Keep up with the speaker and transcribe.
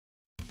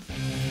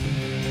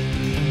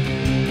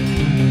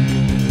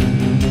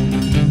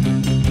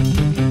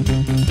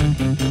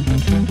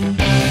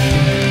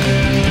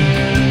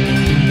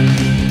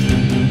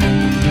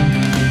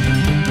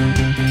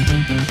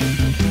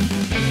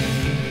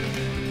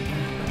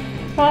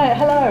Right,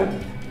 hello.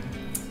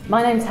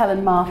 My name's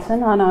Helen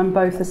Marton and I'm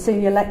both a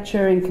senior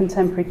lecturer in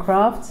contemporary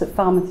crafts at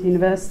Falmouth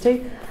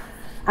University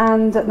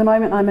and at the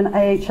moment I'm an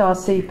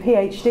AHRC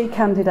PhD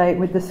candidate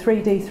with the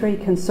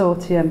 3D3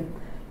 Consortium,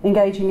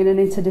 engaging in an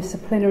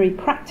interdisciplinary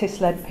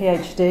practice-led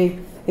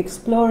PhD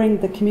exploring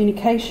the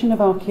communication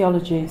of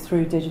archaeology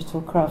through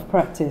digital craft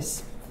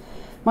practice.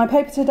 My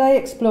paper today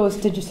explores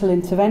digital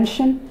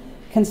intervention,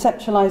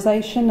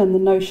 conceptualisation and the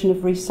notion of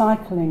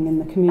recycling in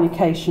the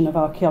communication of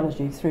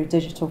archaeology through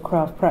digital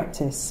craft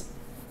practice.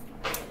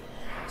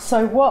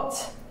 So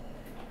what,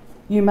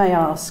 you may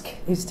ask,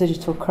 is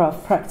digital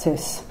craft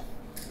practice?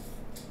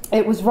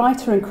 It was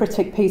writer and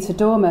critic Peter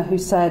Dormer who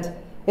said,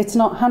 "It's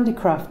not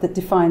handicraft that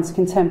defines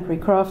contemporary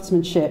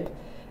craftsmanship,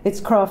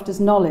 it's craft as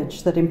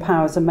knowledge that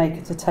empowers a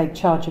maker to take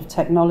charge of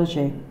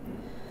technology."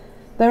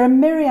 There are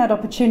myriad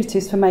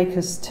opportunities for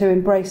makers to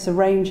embrace a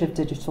range of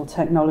digital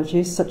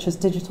technologies such as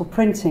digital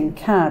printing,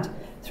 CAD,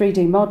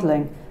 3D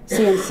modelling,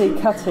 CNC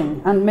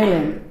cutting and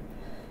milling.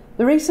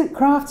 The recent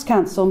Crafts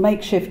Council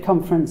makeshift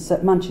conference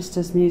at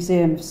Manchester's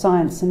Museum of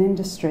Science and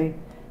Industry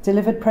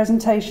delivered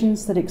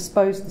presentations that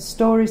exposed the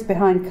stories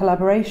behind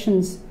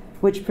collaborations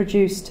which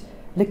produced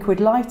liquid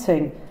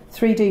lighting,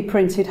 3D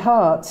printed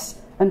hearts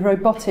and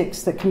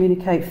robotics that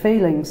communicate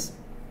feelings.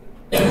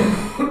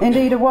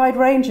 Indeed, a wide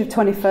range of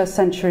 21st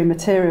century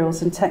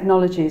materials and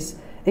technologies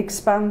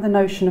expand the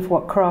notion of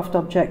what craft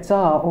objects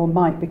are or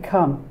might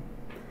become.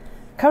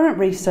 Current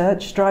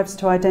research strives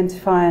to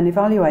identify and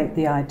evaluate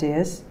the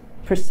ideas,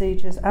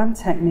 procedures and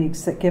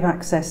techniques that give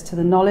access to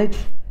the knowledge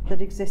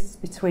that exists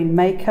between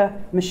maker,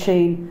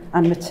 machine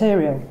and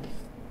material.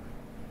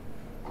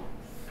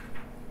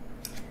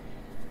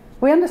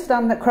 We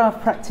understand that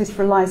craft practice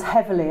relies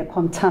heavily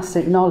upon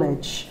tacit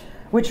knowledge,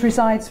 which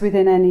resides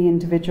within any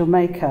individual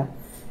maker.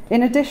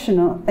 In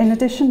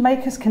addition,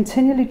 makers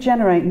continually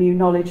generate new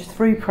knowledge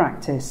through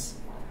practice.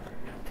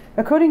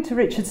 According to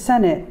Richard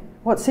Sennett,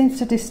 what seems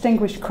to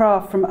distinguish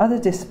craft from other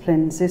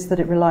disciplines is that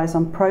it relies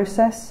on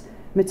process,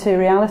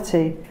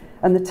 materiality,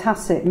 and the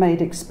tacit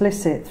made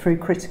explicit through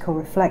critical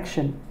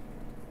reflection.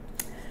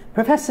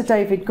 Professor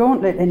David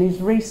Gauntlet, in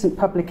his recent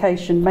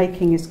publication,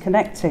 Making is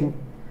Connecting,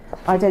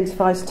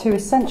 identifies two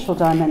essential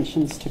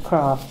dimensions to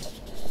craft: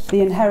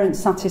 the inherent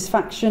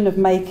satisfaction of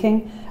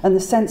making and the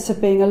sense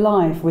of being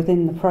alive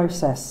within the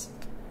process.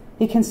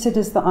 He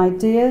considers that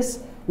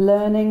ideas,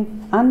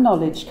 learning and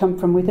knowledge come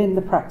from within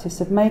the practice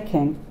of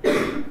making.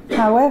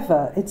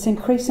 However, it's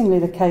increasingly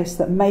the case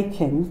that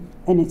making,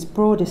 in its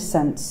broadest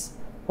sense,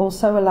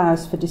 also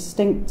allows for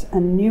distinct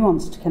and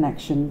nuanced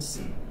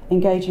connections,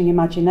 engaging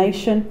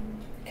imagination,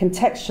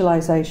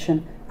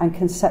 contextualisation and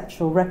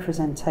conceptual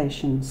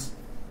representations.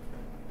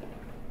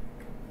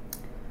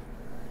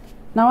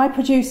 Now, I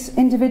produce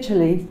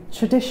individually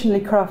traditionally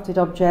crafted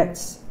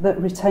objects that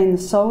retain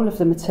the soul of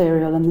the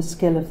material and the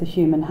skill of the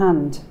human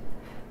hand.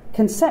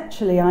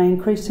 Conceptually, I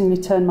increasingly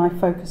turn my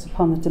focus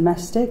upon the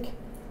domestic.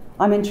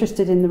 I'm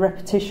interested in the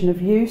repetition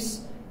of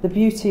use, the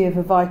beauty of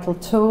a vital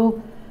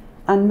tool,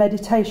 and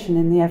meditation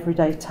in the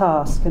everyday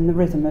task and the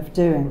rhythm of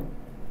doing.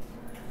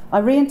 I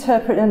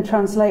reinterpret and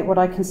translate what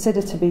I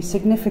consider to be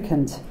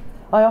significant.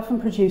 I often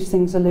produce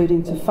things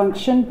alluding to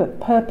function, but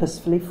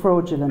purposefully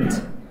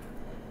fraudulent.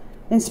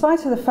 In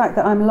spite of the fact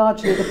that I'm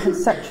largely the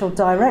conceptual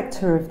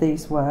director of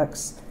these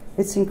works,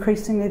 it's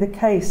increasingly the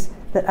case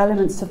that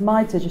elements of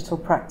my digital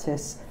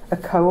practice are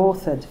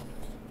co-authored.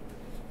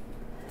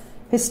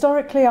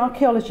 Historically,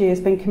 archaeology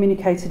has been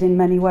communicated in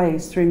many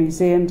ways through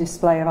museum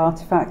display of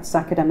artefacts,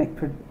 academic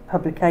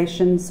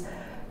publications,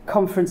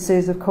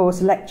 conferences, of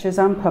course, lectures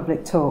and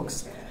public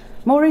talks.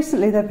 More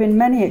recently, there have been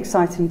many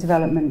exciting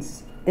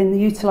developments in the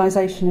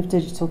utilisation of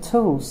digital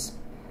tools,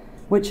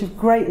 which have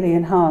greatly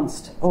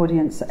enhanced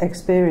audience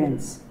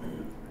experience.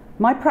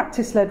 My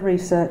practice-led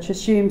research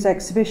assumes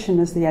exhibition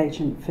as the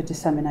agent for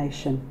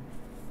dissemination.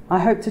 I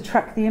hope to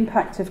track the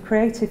impact of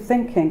creative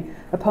thinking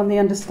upon the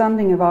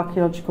understanding of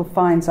archaeological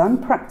finds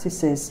and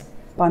practices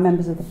by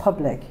members of the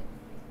public.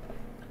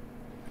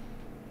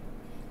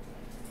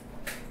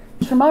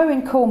 Tremoe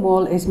in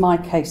Cornwall is my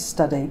case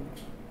study.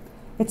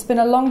 It's been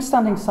a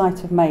long-standing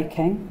site of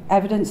making,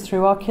 evidenced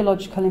through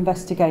archaeological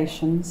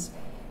investigations,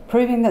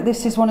 proving that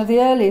this is one of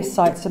the earliest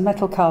sites of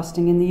metal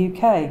casting in the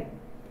UK.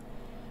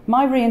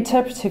 My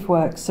reinterpretive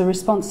works are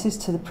responses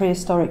to the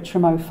prehistoric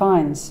Tremoe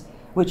finds,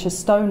 which are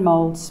stone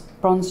moulds,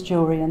 bronze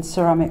jewellery and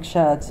ceramic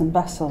sherds and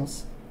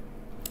vessels.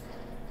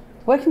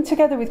 Working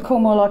together with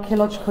Cornwall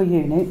Archaeological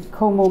Unit,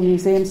 Cornwall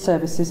Museum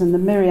Services and the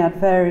myriad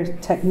various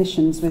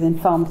technicians within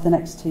Falmouth and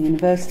Exeter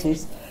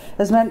universities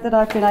has meant that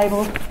I've been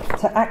able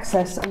to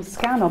access and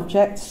scan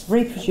objects,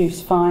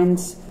 reproduce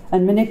finds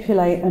and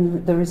manipulate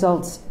the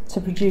results to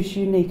produce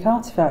unique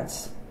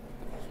artefacts.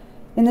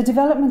 In the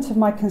development of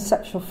my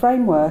conceptual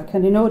framework,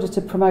 and in order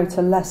to promote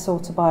a less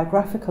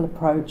autobiographical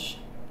approach,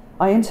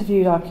 I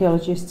interviewed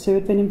archaeologists who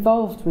had been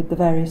involved with the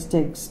various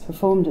digs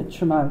performed at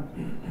Tremoe.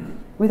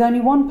 With only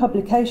one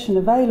publication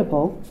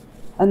available,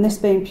 and this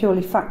being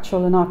purely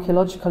factual and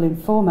archaeological in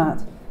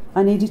format,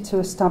 I needed to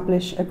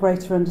establish a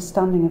greater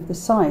understanding of the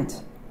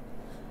site.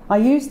 I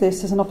use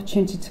this as an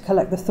opportunity to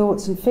collect the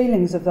thoughts and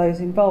feelings of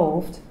those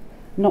involved,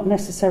 not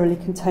necessarily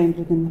contained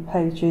within the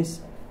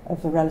pages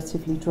of a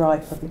relatively dry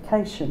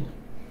publication.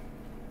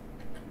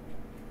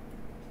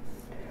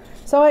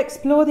 So I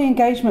explore the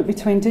engagement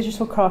between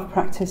digital craft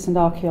practice and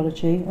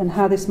archaeology and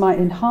how this might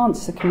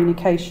enhance the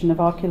communication of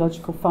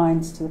archaeological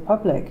finds to the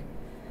public.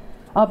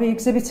 I'll be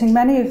exhibiting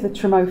many of the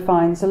Tremeau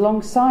finds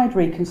alongside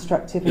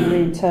reconstructive and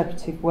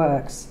reinterpretive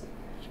works.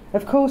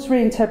 Of course,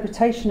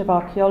 reinterpretation of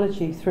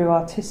archaeology through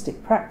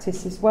artistic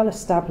practice is well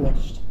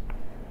established,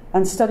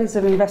 and studies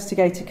have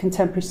investigated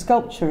contemporary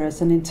sculpture as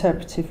an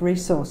interpretive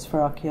resource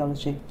for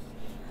archaeology.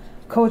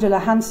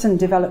 Cordula Hansen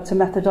developed a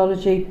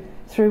methodology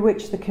through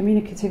which the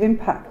communicative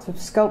impact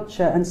of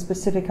sculpture and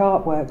specific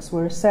artworks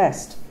were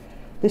assessed.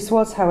 This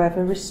was,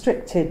 however,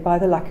 restricted by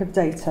the lack of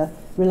data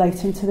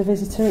relating to the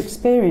visitor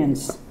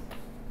experience.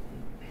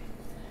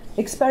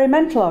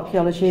 Experimental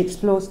archaeology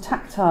explores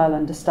tactile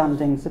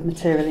understandings of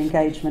material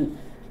engagement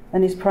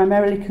and is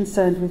primarily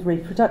concerned with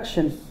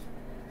reproduction.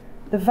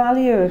 The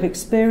value of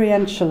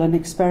experiential and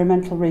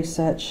experimental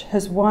research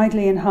has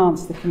widely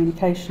enhanced the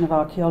communication of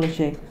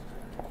archaeology.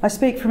 I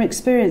speak from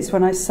experience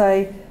when I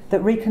say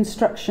that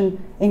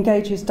reconstruction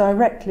engages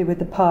directly with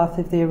the path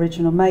of the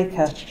original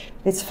maker.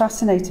 It's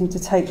fascinating to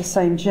take the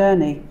same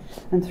journey,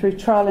 and through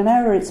trial and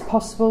error it's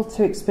possible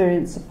to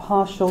experience a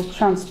partial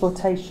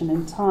transportation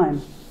in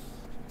time.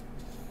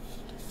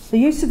 The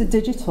use of the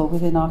digital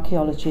within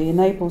archaeology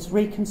enables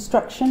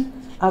reconstruction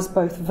as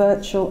both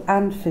virtual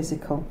and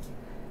physical.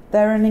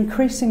 There are an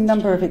increasing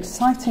number of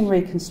exciting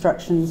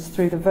reconstructions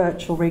through the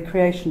virtual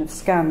recreation of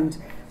scanned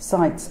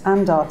sites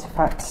and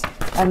artefacts,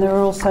 and there are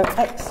also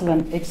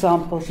excellent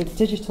examples of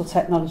digital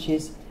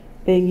technologies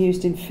being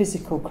used in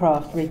physical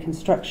craft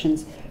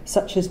reconstructions,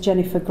 such as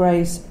Jennifer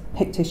Gray's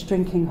Pictish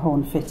drinking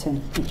horn fitting,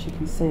 which you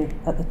can see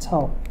at the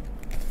top.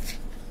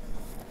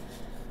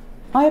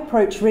 I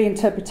approach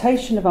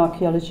reinterpretation of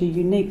archaeology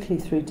uniquely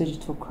through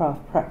digital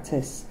craft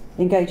practice,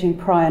 engaging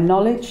prior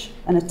knowledge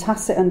and a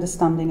tacit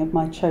understanding of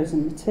my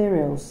chosen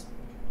materials.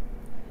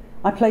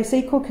 I place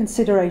equal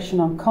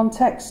consideration on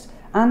context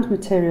and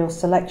material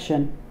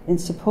selection in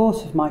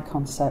support of my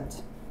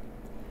concept.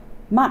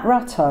 Matt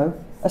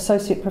Ratto,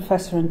 Associate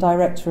Professor and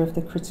Director of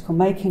the Critical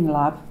Making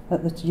Lab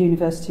at the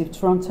University of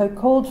Toronto,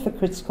 called for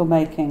critical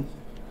making,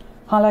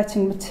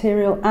 highlighting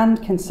material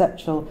and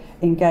conceptual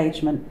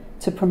engagement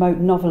to promote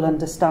novel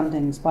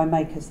understandings by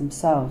makers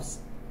themselves.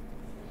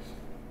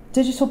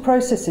 Digital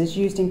processes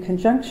used in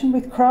conjunction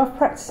with craft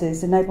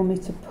practices enable me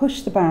to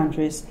push the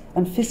boundaries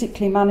and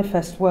physically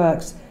manifest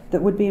works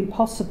that would be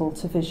impossible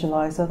to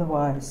visualise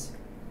otherwise.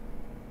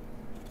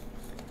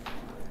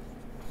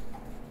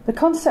 The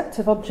concept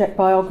of object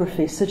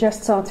biography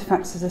suggests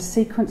artefacts as a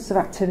sequence of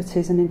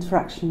activities and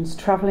interactions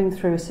travelling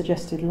through a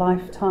suggested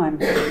lifetime.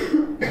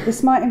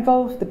 This might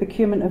involve the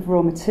procurement of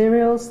raw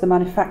materials, the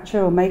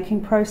manufacture or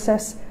making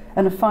process,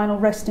 and a final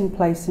resting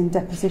place in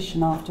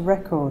deposition after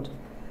record.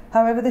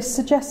 However, this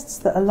suggests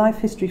that a life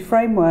history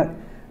framework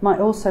might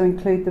also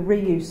include the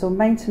reuse or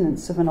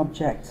maintenance of an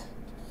object.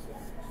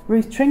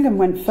 Ruth Tringham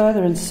went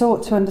further and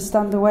sought to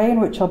understand the way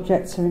in which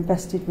objects are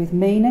invested with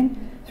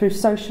meaning through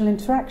social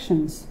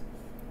interactions.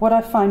 What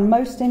I find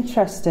most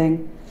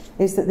interesting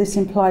is that this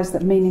implies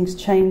that meanings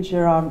change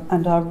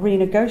and are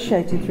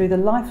renegotiated through the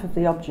life of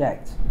the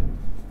object.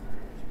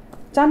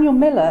 Daniel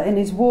Miller, in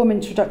his warm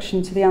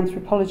introduction to the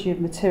anthropology of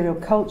material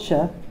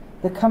culture,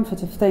 The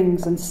Comfort of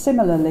Things, and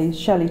similarly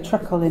Shelley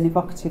Truckle in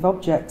Evocative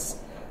Objects,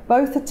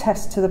 both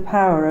attest to the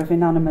power of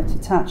inanimate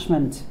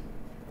attachment.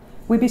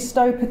 We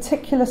bestow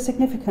particular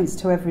significance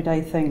to everyday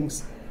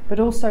things, but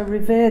also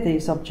revere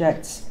these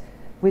objects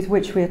with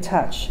which we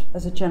attach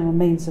as a general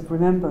means of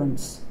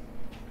remembrance.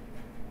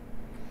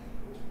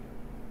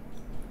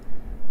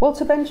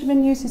 Walter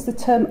Benjamin uses the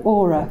term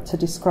aura to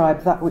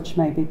describe that which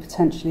may be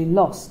potentially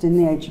lost in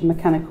the age of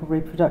mechanical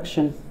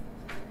reproduction.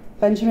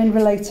 Benjamin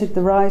related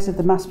the rise of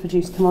the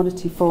mass-produced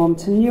commodity form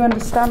to new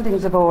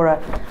understandings of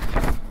aura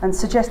and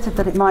suggested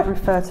that it might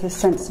refer to the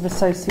sense of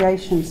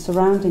association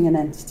surrounding an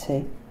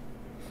entity.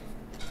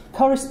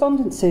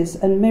 Correspondences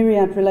and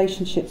myriad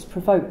relationships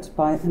provoked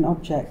by an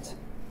object.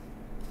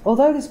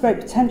 Although there's great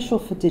potential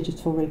for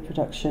digital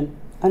reproduction,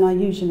 and I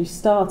usually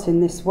start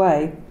in this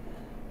way,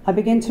 I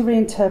begin to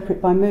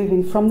reinterpret by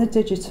moving from the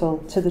digital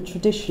to the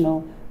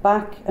traditional,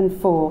 back and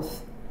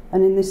forth,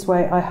 and in this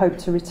way I hope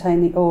to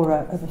retain the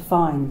aura of a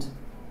find.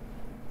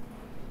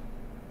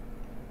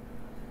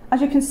 As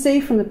you can see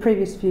from the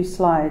previous few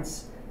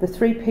slides, the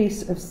three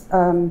pieces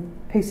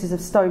of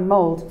stone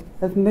mould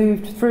have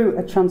moved through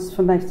a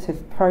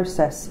transformative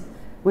process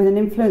with an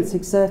influence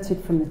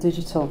exerted from the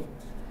digital.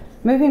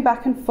 Moving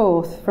back and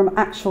forth from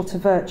actual to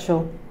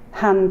virtual,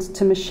 hand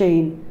to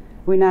machine,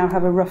 we now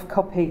have a rough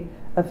copy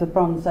of the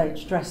Bronze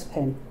Age dress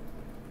pin.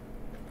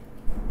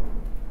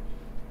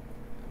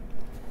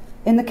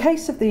 In the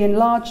case of the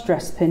enlarged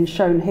dress pin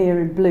shown here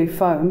in blue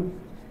foam,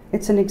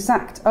 it's an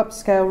exact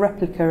upscale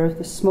replica of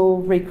the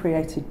small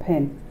recreated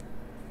pin.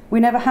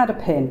 We never had a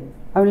pin,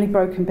 only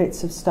broken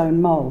bits of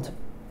stone mould.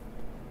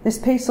 This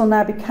piece will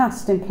now be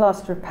cast in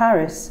plaster of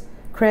Paris,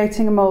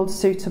 creating a mould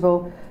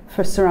suitable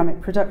for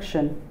ceramic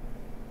production.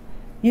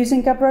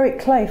 Using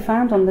gabbroic clay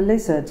found on the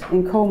Lizard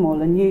in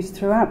Cornwall and used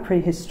throughout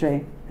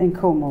prehistory in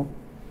Cornwall,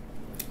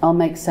 I'll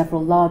make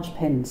several large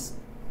pins.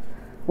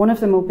 One of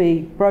them will be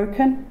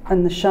broken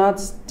and the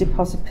shards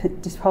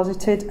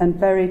deposited and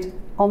buried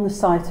on the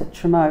site at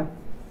Tremoe.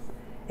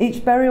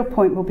 Each burial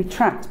point will be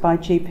tracked by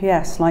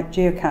GPS, like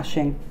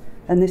geocaching,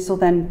 and this will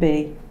then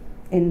be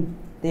in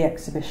the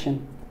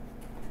exhibition.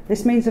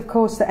 This means, of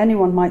course, that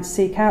anyone might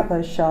seek out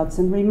those shards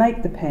and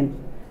remake the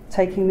pin,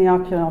 taking the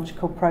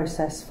archaeological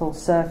process full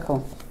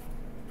circle.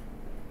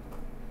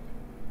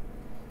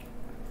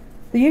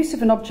 The use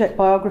of an object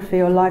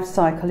biography or life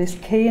cycle is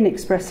key in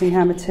expressing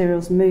how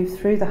materials move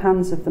through the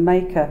hands of the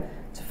maker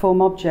to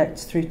form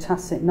objects through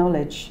tacit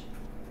knowledge.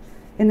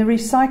 In the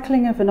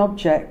recycling of an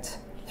object,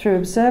 through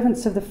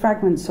observance of the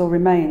fragments or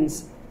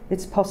remains,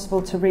 it's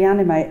possible to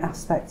reanimate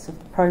aspects of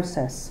the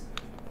process.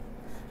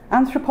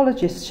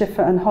 Anthropologists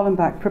Schiffer and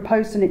Hollenbach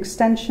proposed an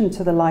extension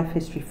to the life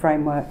history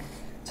framework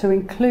to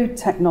include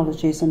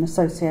technologies and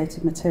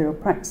associated material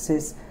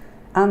practices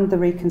and the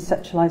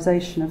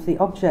reconceptualization of the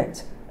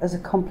object as a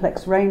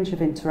complex range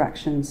of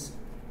interactions.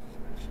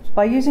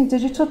 By using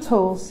digital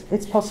tools,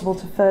 it's possible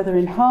to further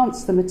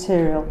enhance the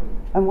material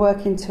and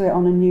work into it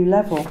on a new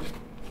level,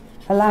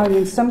 allowing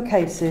in some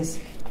cases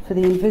for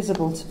the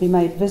invisible to be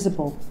made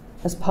visible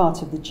as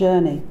part of the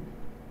journey,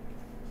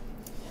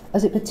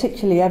 as it's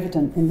particularly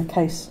evident in the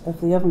case of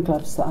the oven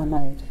gloves that I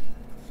made.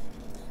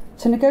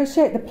 To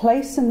negotiate the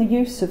place and the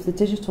use of the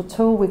digital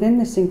tool within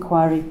this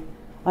inquiry,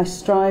 I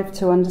strive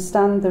to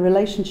understand the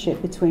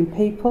relationship between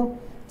people,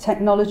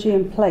 technology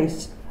and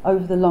place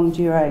over the longue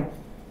durée.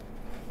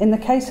 In the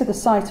case of the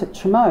site at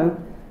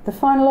Tremoe, the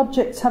final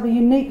objects have a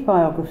unique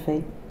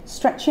biography,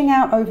 stretching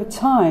out over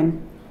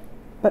time,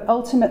 but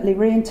ultimately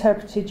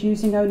reinterpreted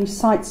using only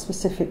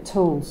site-specific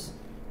tools.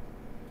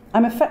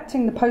 I'm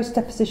affecting the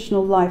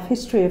post-depositional life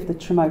history of the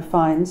Tremoe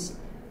finds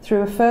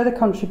through a further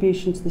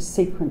contribution to this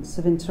sequence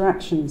of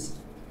interactions.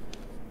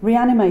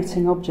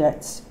 Reanimating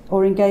objects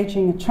or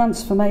engaging a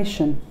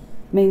transformation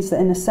means that,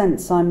 in a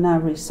sense, I'm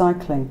now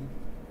recycling.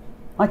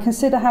 I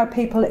consider how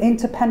people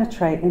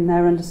interpenetrate in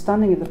their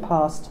understanding of the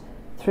past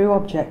through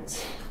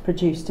objects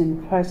produced in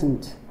the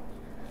present.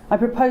 I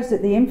propose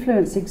that the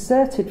influence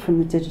exerted from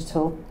the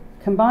digital,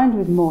 combined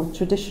with more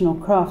traditional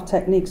craft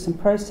techniques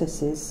and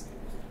processes,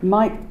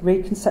 might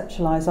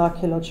reconceptualise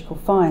archaeological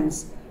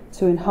finds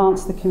to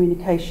enhance the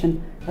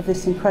communication of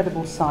this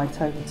incredible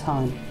site over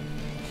time.